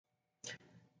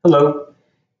Hello,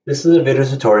 this is a video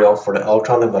tutorial for the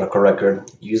electronic medical record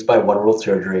used by One World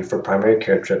Surgery for primary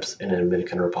care trips in the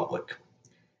Dominican Republic.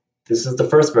 This is the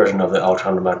first version of the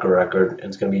electronic medical record and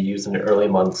it's going to be used in the early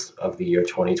months of the year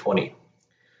 2020.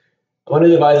 I'm going to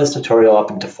divide this tutorial up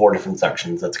into 4 different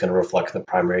sections that's going to reflect the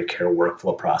primary care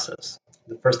workflow process.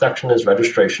 The first section is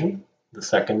registration, the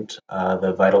second,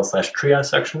 the vital/triage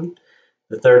section,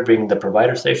 the third being the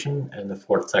provider station, and the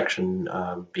fourth section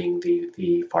being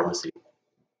the pharmacy.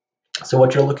 So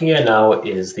what you're looking at now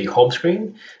is the home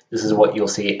screen. This is what you'll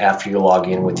see after you log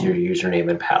in with your username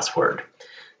and password.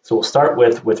 So we'll start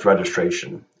with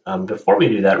registration. Before we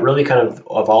do that, really kind of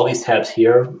all these tabs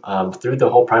here, through the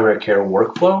whole primary care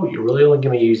workflow, you're really only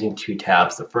going to be using 2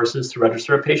 tabs. The first is to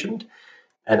register a patient,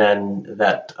 and then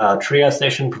that triage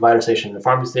station, provider station, and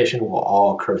pharmacy station will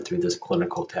all occur through this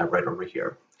clinical tab right over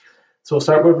here. So we'll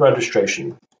start with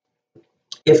registration.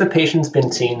 If a patient's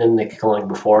been seen in the clinic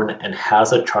before and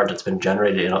has a chart that's been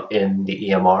generated in the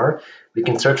EMR, we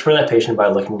can search for that patient by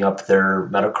looking up their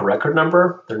medical record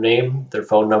number, their name, their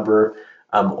phone number,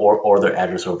 or their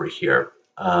address over here.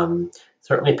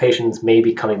 Certainly patients may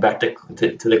be coming back to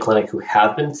the clinic who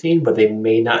have been seen, but they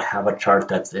may not have a chart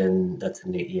that's in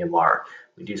the EMR.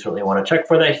 We do certainly want to check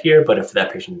for that here, but if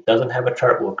that patient doesn't have a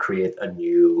chart, we'll create a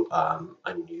new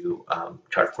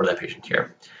chart for that patient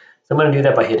here. So I'm going to do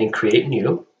that by hitting Create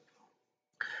New.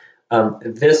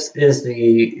 This is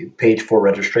the page for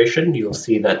registration. You'll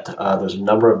see that there's a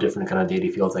number of different kind of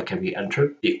data fields that can be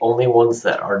entered. The only ones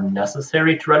that are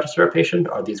necessary to register a patient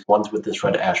are these ones with this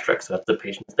red asterisk. So that's the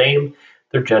patient's name,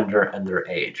 their gender, and their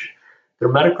age. Their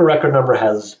medical record number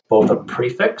has both a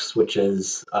prefix, which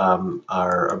is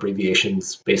our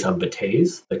abbreviations based on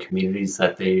BATEs, the communities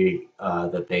that they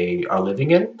are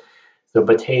living in. So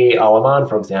Batey Alaman,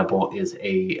 for example, is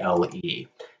ALE.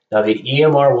 Now the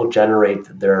EMR will generate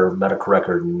their medical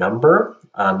record number.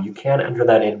 You can enter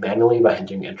that in manually by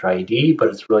hitting Enter ID, but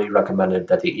it's really recommended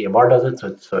that the EMR does it,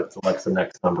 so it selects the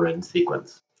next number in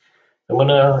sequence. I'm going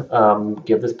to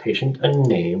give this patient a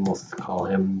name. We'll call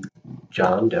him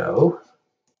John Doe.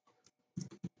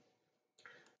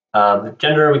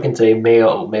 Gender, we can say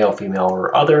male, female,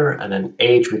 or other, and then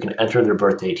age, we can enter their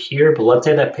birth date here. But let's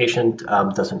say that patient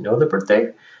doesn't know the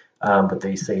birthday, but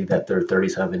they say that they're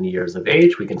 37 years of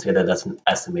age. We can say that that's an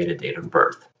estimated date of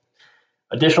birth.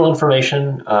 Additional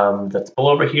information that's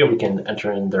below over here, we can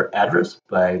enter in their address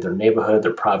by their neighborhood,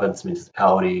 their province,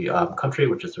 municipality, country,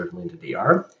 which is certainly the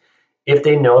DR. If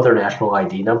they know their national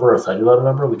ID number or cellular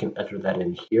number, we can enter that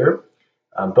in here.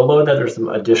 Below that, there's some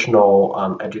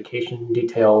additional education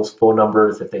details, phone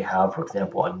numbers. If they have, for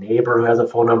example, a neighbor who has a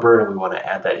phone number and we want to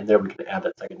add that in there, we can add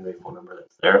that secondary phone number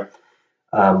that's there.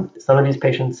 Some of these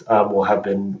patients will have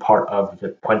been part of the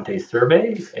Puente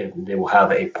survey, and they will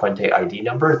have a Puente ID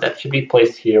number that should be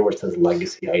placed here where it says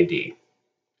Legacy ID.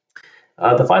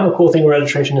 The final cool thing with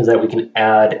registration is that we can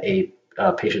add a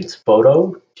patient's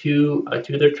photo to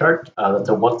their chart. That's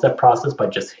a one-step process by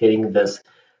just hitting this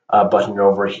button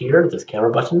over here, this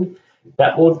camera button.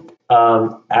 That will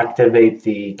activate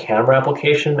the camera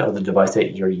application of the device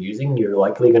that you're using. You're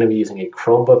likely going to be using a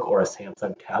Chromebook or a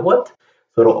Samsung tablet.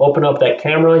 So it'll open up that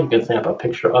camera. You can snap a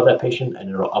picture of that patient, and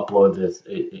it'll upload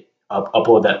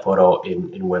upload that photo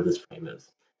in where this frame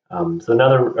is. So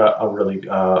another really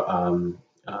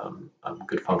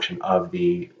good function of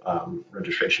the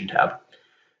registration tab.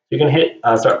 You can hit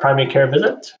Start Primary Care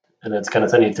Visit, and it's going to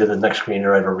send you to the next screen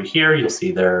right over here. You'll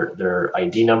see their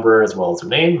ID number as well as their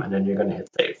name, and then you're going to hit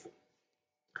Save.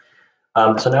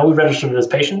 So now we've registered this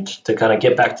patient. To kind of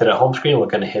get back to the home screen, we're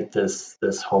going to hit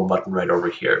this home button right over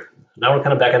here. Now we're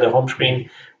kind of back at the home screen.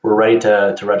 We're ready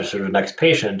to register the next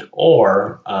patient,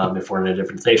 or if we're in a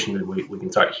different station, we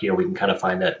can start here. We can kind of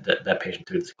find that patient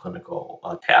through this clinical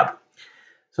tab.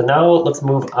 So now let's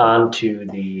move on to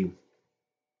the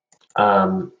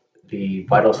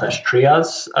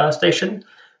vital/triage station.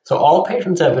 So all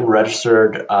patients that have been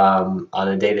registered on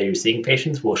a day that you're seeing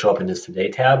patients will show up in this Today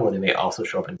tab, or they may also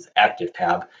show up in this Active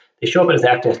tab. They show up in this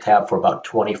Active tab for about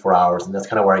 24 hours, and that's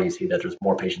kind of where you see that there's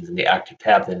more patients in the Active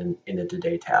tab than in the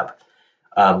Today tab.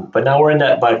 But now we're in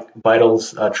that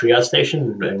Vitals triage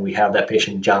station, and we have that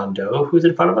patient John Doe who's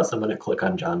in front of us. I'm going to click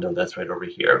on John Doe. That's right over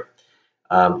here.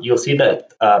 You'll see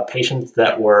that patients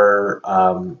that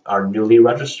are newly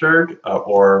registered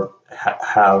or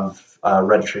have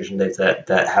registration dates that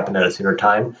happened at a sooner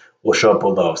time will show up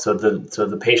below. So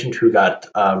the patient who got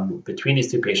between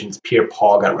these 2 patients, Pierre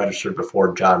Paul got registered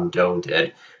before John Doe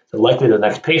did. So likely the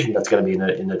next patient that's going to be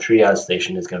in the triage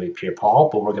station is going to be Pierre Paul,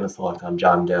 but we're going to select on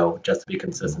John Doe just to be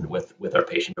consistent with our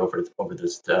patient over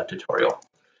this tutorial.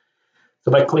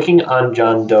 So by clicking on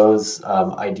John Doe's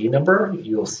ID number,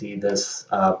 you'll see this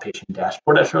patient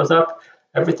dashboard that shows up.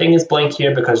 Everything is blank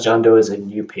here because John Doe is a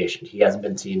new patient. He hasn't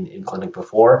been seen in clinic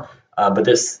before, but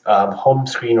this home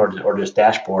screen or this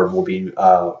dashboard will be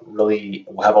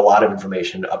will have a lot of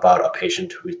information about a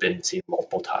patient who's been seen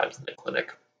multiple times in the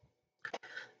clinic.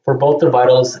 For both the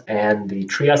vitals and the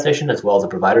triage station, as well as the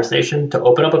provider station, to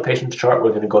open up a patient's chart, we're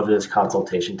going to go to this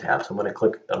consultation tab. So I'm going to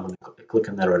click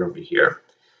on that right over here.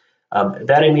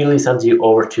 That immediately sends you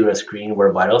over to a screen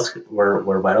where vitals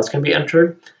can be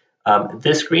entered.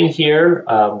 This screen here,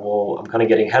 I'm kind of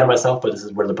getting ahead of myself, but this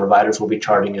is where the providers will be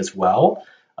charting as well.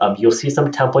 You'll see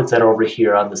some templates that are over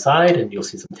here on the side, and you'll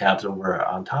see some tabs over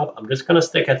on top. I'm just going to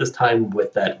stick at this time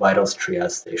with that vitals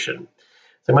triage station.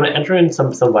 So I'm going to enter in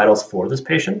some vitals for this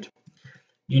patient.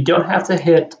 You don't have to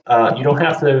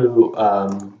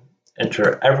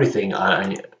enter everything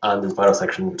on this vital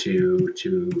section to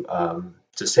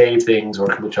save things or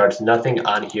complete charts. Nothing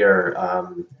on here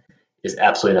is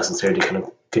absolutely necessary to kind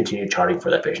of continue charting for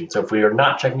that patient. So if we are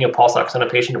not checking a pulse ox on a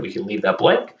patient, we can leave that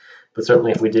blank. But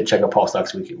certainly, if we did check a pulse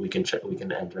ox, we can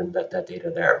enter in that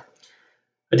data there.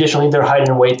 Additionally, their height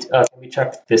and weight can be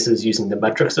checked. This is using the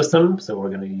metric system, so we're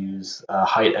going to use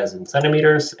height as in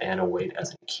centimeters and a weight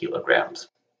as in kilograms.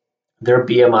 Their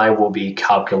BMI will be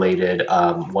calculated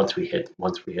once we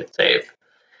hit save.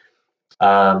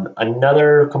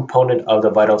 Another component of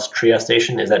the vitals triage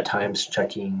station is at times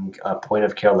checking point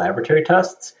of care laboratory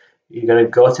tests. You're going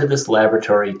to go to this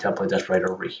laboratory template that's right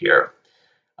over here.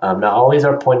 Now all these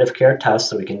are point of care tests,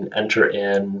 so we can enter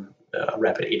in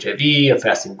rapid HIV, a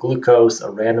fasting glucose, a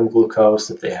random glucose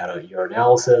if they had a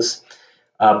urinalysis.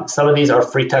 Some of these are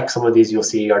free text, some of these you'll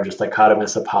see are just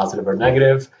dichotomous of positive or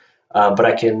negative. But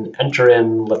I can enter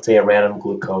in, let's say, a random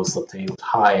glucose, let's say it was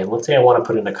high, and let's say I want to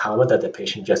put in a comment that the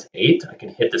patient just ate. I can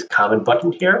hit this comment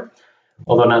button here,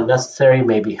 although not necessary,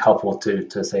 may be helpful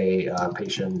to say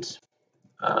patient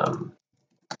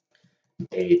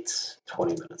ate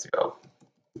 20 minutes ago.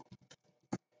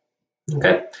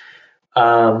 Okay.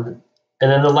 And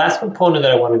then the last component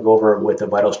that I want to go over with the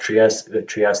vitals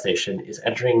triage station is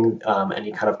entering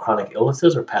any kind of chronic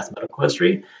illnesses or past medical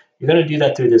history. You're going to do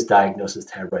that through this diagnosis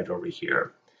tab right over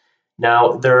here.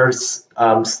 Now, there's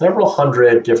several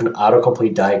hundred different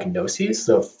autocomplete diagnoses.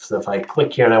 So if I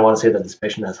click here and I want to say that this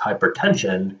patient has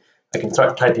hypertension, I can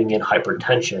start typing in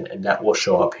hypertension and that will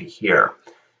show up here.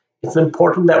 It's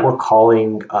important that we're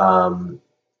calling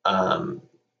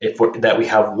that we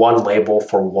have one label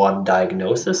for one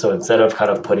diagnosis. So instead of kind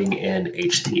of putting in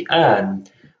HTN,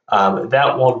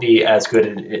 that won't be as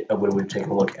good when we take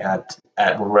a look at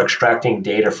when we're extracting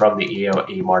data from the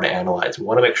EMR to analyze. We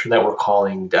want to make sure that we're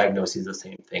calling diagnoses the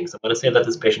same thing. So I'm going to say that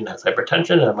this patient has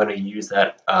hypertension, and I'm going to use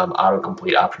that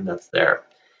autocomplete option that's there.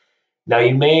 Now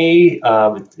you may,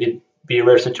 it be a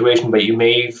rare situation, but you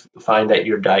may find that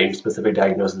your specific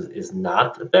diagnosis is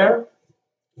not there.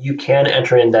 You can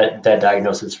enter in that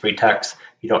diagnosis free text.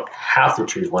 You don't have to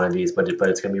choose one of these, but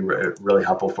it's going to be really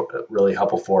helpful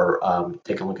for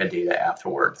taking a look at data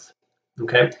afterwards.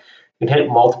 Okay, you can hit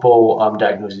multiple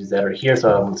diagnoses that are here.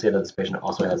 So I'm going to say that this patient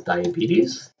also has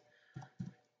diabetes,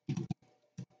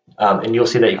 and you'll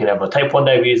see that you can have a type 1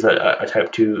 diabetes, a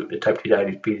type 2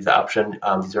 diabetes option.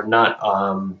 These are not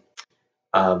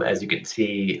as you can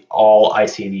see, all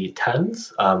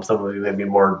ICD-10s. Some of them may be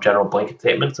more general blanket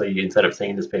statements. So instead of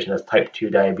saying this patient has type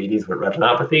 2 diabetes with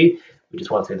retinopathy, we just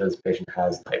want to say that this patient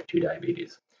has type 2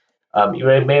 diabetes. You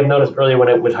may have noticed earlier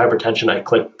with hypertension, I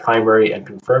clicked primary and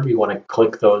confirm. You want to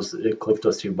click those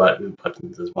two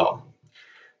buttons as well.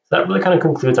 So that really kind of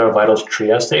concludes our vitals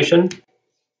triage station.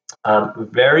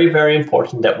 Very, very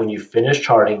important that when you finish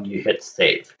charting, you hit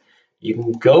save. You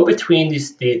can go between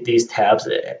these tabs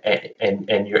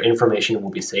and your information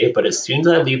will be saved, but as soon as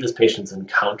I leave this patient's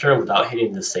encounter without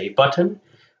hitting the save button,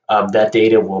 that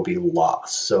data will be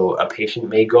lost. So a patient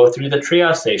may go through the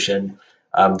triage station,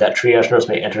 that triage nurse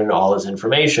may enter in all his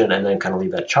information and then kind of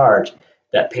leave that chart.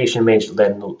 That patient may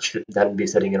then be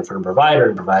sitting in front of a provider,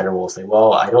 and provider will say,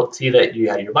 well, I don't see that you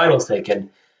had your vitals taken.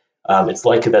 It's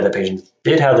likely that the patient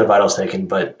did have their vitals taken,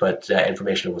 but that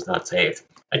information was not saved.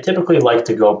 I typically like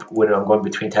to go when I'm going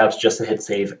between tabs just to hit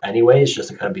save anyways, just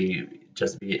to kind of be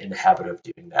in the habit of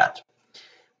doing that.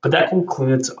 But that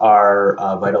concludes our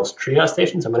vitals triage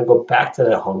station. So I'm going to go back to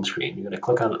that home screen. You're going to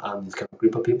click on this kind of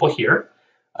group of people here.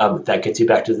 That gets you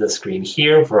back to the screen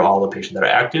here for all the patients that are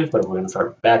active, but we're going to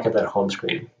start back at that home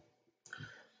screen.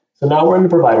 So now we're in the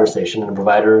provider station, and the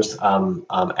providers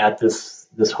at this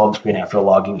home screen after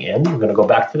logging in. We're going to go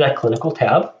back to that clinical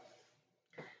tab.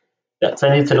 that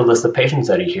sends you to the list of patients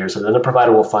that are here. So then the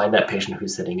provider will find that patient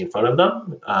who's sitting in front of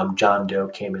them. John Doe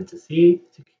came to see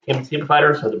the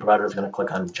provider, so the provider is going to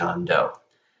click on John Doe.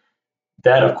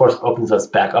 That, of course, opens us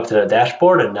back up to the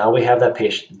dashboard, and now we have that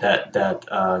patient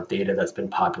data that's been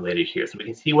populated here. So we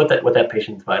can see what that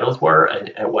patient's vitals were and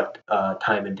at what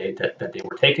time and date that they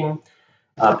were taking.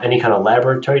 Any kind of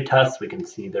laboratory tests, we can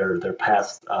see their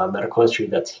past medical history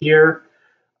that's here.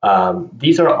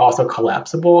 These are also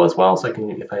collapsible as well, so I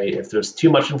can, if there's too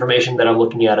much information that I'm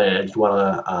looking at and I just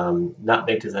want to not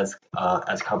make this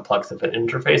as complex of an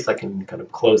interface, I can kind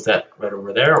of close that right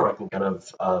over there, or I can kind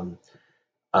of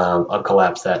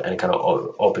uncollapse that and kind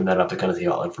of open that up to kind of see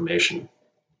all information.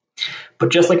 But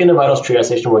just like in the vitals triage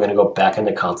station, we're going to go back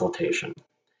into consultation.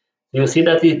 You'll see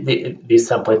that these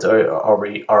templates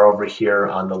are over here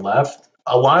on the left.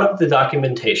 A lot of the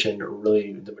documentation,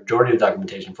 really the majority of the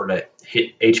documentation for the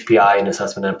HPI and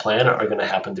assessment and plan are going to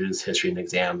happen through this history and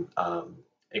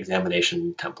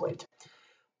examination template.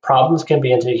 Problems can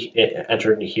be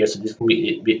entered into here, so these can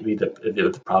be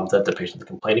the problems that the patient is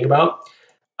complaining about.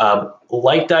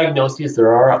 Like diagnoses,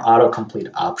 there are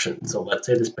autocomplete options. So let's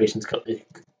say this patient's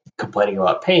complaining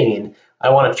about pain. I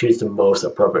want to choose the most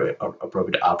appropriate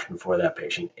option for that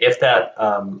patient. If that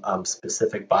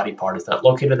specific body part is not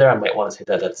located there, I might want to say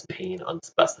that that's pain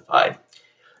unspecified.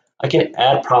 I can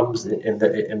add problems in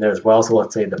there as well. So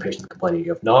let's say the patient's complaining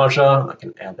of nausea. I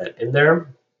can add that in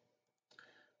there.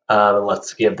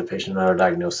 Let's give the patient another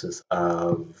diagnosis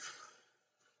of,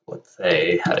 let's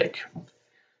say, headache.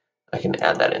 I can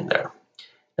add that in there.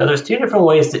 Now, there's two different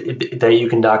ways that you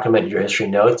can document your history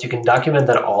notes. You can document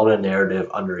that all in a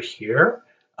narrative under here,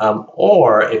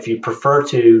 or if you prefer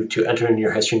to enter in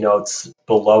your history notes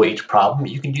below each problem,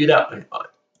 you can do that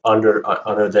under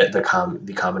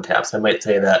the common tabs. I might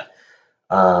say that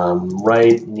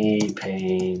right knee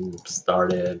pain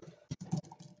started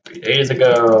 3 days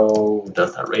ago,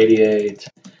 does not radiate,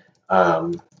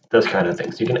 those kind of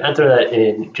things. You can enter that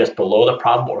in just below the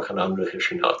problem or kind of under the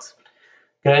history notes.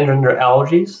 You can enter under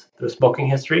allergies, the smoking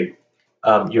history,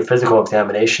 your physical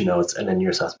examination notes, and then your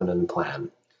assessment and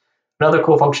plan. Another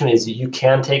cool function is you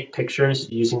can take pictures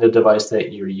using the device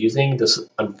that you're using. This,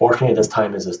 unfortunately, this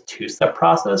time is a two-step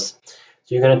process.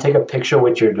 So you're going to take a picture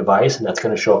with your device, and that's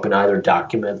going to show up in either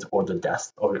Documents or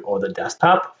the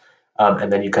desktop.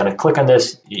 And then you kind of click on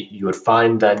this. You would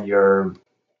find then your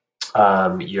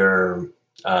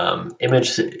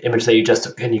image that you just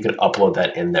took, and you can upload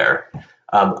that in there.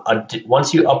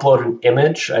 Once you upload an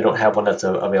image, I don't have one that's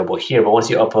available here, but once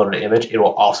you upload an image, it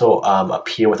will also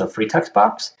appear with a free text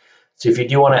box. So if you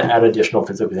do want to add additional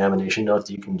physical examination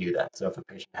notes, you can do that. So if a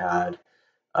patient had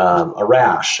a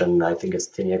rash, and I think it's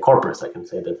tinea corporis, I can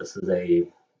say that this is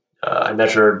I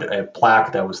measured a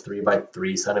plaque that was 3 by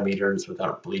 3 centimeters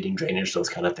without bleeding, drainage, those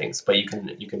kind of things. But you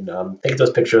can take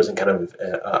those pictures and kind of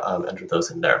enter those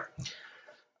in there.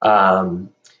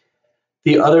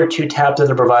 The other two tabs that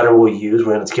the provider will use,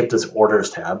 we're going to skip this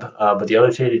orders tab, but the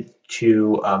other two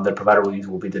the provider will use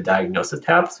will be the diagnosis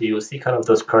tab. So you will see kind of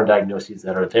those current diagnoses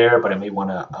that are there, but I may want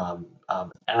to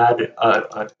add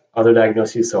other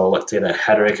diagnoses. So let's say that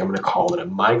headache, I'm going to call it a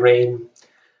migraine.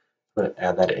 I'm going to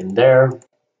add that in there.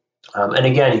 And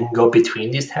again, you can go between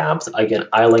these tabs. Again,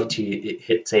 I like to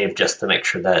hit save just to make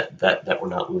sure that we're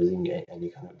not losing any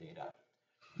kind of data.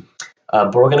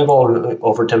 But we're going to go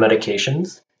over to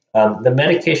medications. The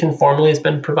medication formulary has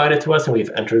been provided to us, and we've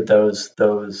entered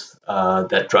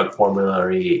that drug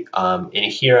formulary in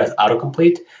here as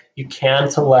autocomplete. You can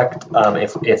select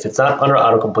if it's not under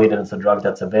autocomplete and it's a drug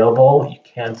that's available, you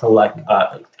can select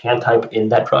type in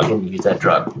that drug and use that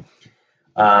drug.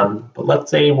 But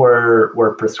let's say I'm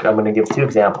going to give two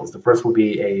examples. The first will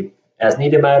be a as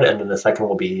needed med, and then the second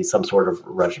will be some sort of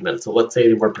regimen. So let's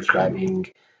say we're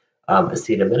prescribing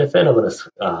acetaminophen. I'm going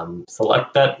to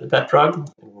select that drug.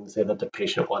 I'm going to say that the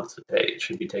patient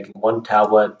should be taking 1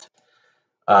 tablet,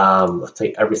 let's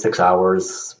say every 6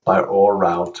 hours by oral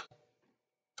route.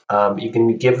 You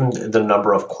can give them the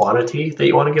number of quantity that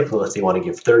you want to give. So let's say you want to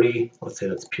give 30. Let's say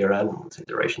that's PRN. Let's say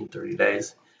duration 30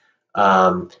 days.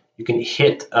 You can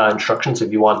hit instructions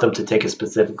if you want them to take it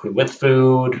specifically with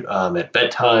food, at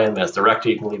bedtime, as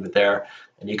directed, you can leave it there.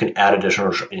 And you can add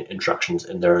additional instructions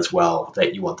in there as well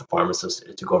that you want the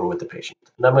pharmacist to go over with the patient.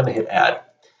 And I'm going to hit add.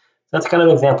 That's kind of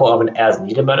an example of an as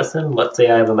needed medicine. Let's say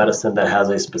I have a medicine that has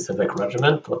a specific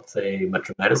regimen, let's say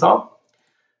metronidazole.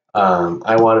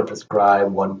 I want to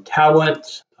prescribe 1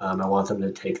 tablet. I want them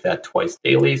to take that twice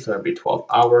daily, so every 12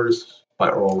 hours by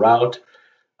oral route.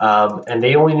 And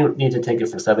they only need to take it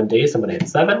for 7 days. I'm going to hit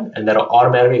 7, and that'll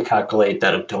automatically calculate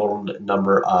that a total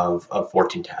number of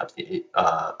 14 tabs need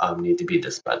to be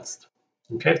dispensed.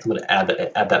 Okay, so I'm going to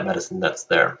add that medicine that's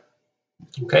there.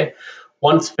 Okay,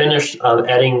 once finished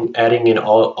adding in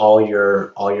all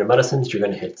your medicines, you're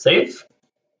going to hit save,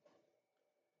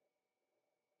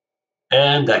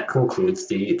 and that concludes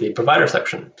the provider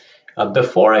section.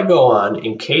 Before I go on,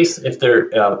 in case if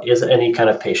there is any kind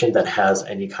of patient that has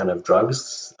any kind of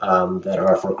drugs that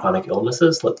are for chronic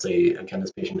illnesses, let's say again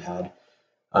this patient had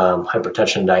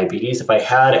hypertension and diabetes. If I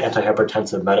had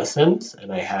antihypertensive medicines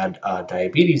and I had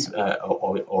diabetes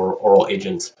or oral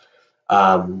agents,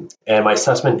 and my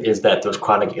assessment is that those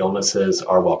chronic illnesses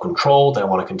are well controlled, I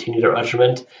want to continue the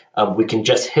regimen, we can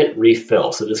just hit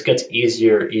refill. So this gets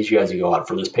easier as you go on.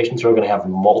 For those patients who are going to have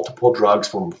multiple drugs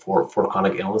for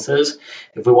chronic illnesses,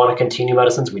 if we want to continue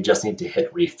medicines, we just need to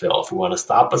hit refill. If we want to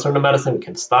stop a certain medicine, we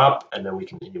can stop, and then we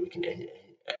can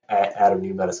add a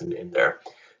new medicine in there.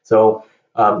 So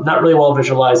not really well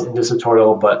visualized in this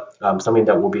tutorial, but something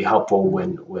that will be helpful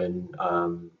when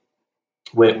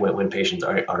patients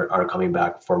are coming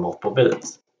back for multiple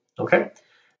visits. Okay,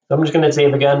 so I'm just going to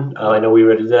save again. I know we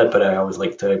already did that, but I always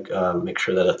like to make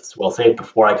sure that it's well saved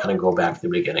before I kind of go back to the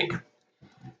beginning.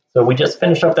 So we just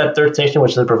finished up that third station,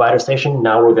 which is the provider station.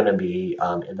 Now we're going to be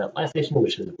in that last station,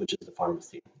 which is the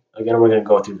pharmacy. Again, we're going to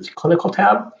go through this clinical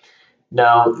tab.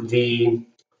 Now the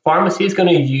pharmacy is going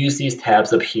to use these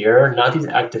tabs up here, not these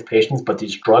active patients, but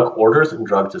these drug orders and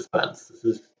drug dispense. This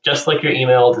is just like your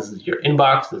email. This is your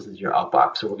inbox. This is your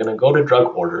outbox. So we're going to go to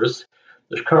drug orders.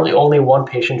 There's currently only one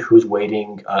patient who's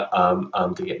waiting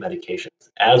to get medications.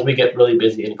 As we get really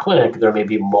busy in clinic, there may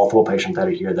be multiple patients that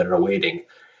are here that are waiting.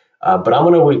 But I'm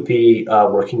going to be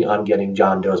working on getting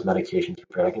John Doe's medications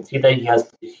prepared. I can see that he has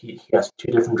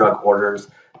two different drug orders.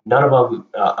 None of them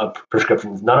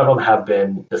prescriptions. None of them have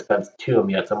been dispensed to him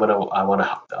yet. So I want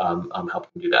to help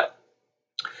him do that.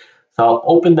 So I'll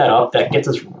open that up. That gets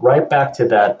us right back to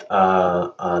that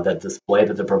display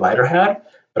that the provider had.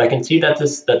 But I can see that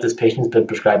this patient's been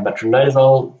prescribed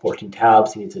metronidazole, 14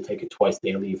 tabs. He needs to take it twice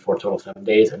daily for a total of 7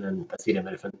 days, and then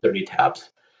acetaminophen, 30 tabs.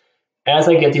 As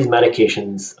I get these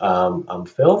medications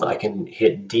filled, I can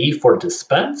hit D for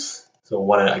dispense.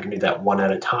 So I can do that one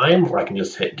at a time, or I can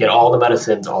just get all the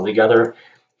medicines all together,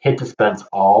 hit dispense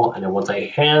all, and then once I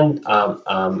hand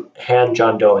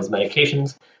John Doe his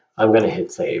medications, I'm going to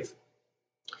hit save.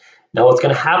 Now, what's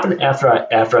going to happen after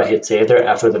I hit save there,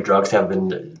 after the drugs have been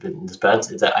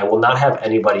dispensed, is that I will not have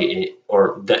anybody,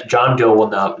 or that John Doe will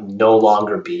no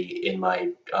longer be in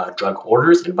my drug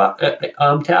orders tab, that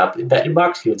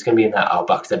inbox. It's going to be in that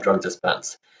outbox, that drug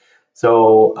dispense.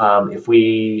 So if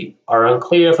we are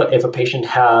unclear if a patient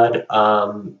had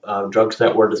drugs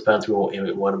that were dispensed, we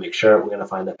want to make sure we're going to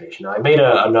find that patient. Now, I made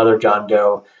another John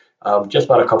Doe just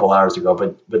about a couple hours ago,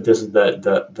 but this is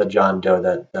the John Doe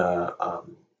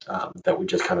that we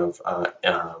just kind of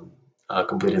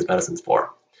completed his medicines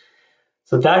for.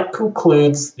 So that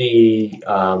concludes the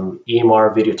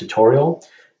EMR video tutorial.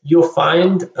 You'll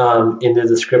find in the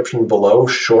description below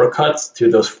shortcuts to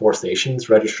those 4 stations: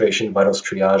 registration, vitals,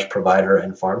 triage, provider,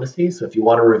 and pharmacy. So if you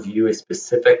want to review a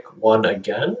specific one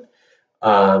again,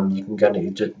 you can kind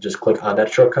of just click on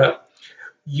that shortcut.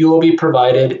 You will be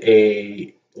provided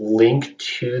a link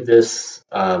to this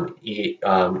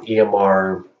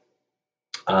EMR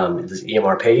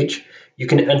page. You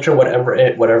can enter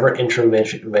whatever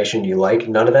information you like.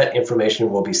 None of that information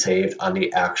will be saved on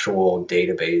the actual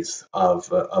database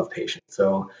of patients.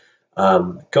 So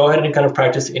go ahead and kind of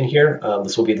practice in here.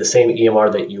 This will be the same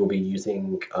EMR that you will be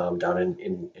using down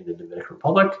in the Dominican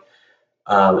Republic.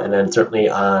 And then certainly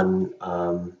on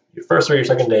your first or your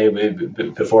second day,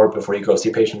 before you go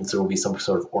see patients, there will be some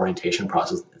sort of orientation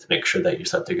process to make sure that you're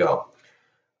set to go.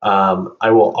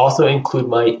 I will also include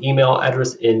my email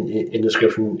address in the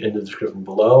description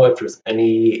below. If there's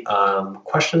any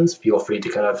questions, feel free to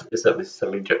kind of send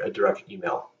me a direct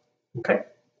email. Okay,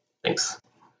 thanks.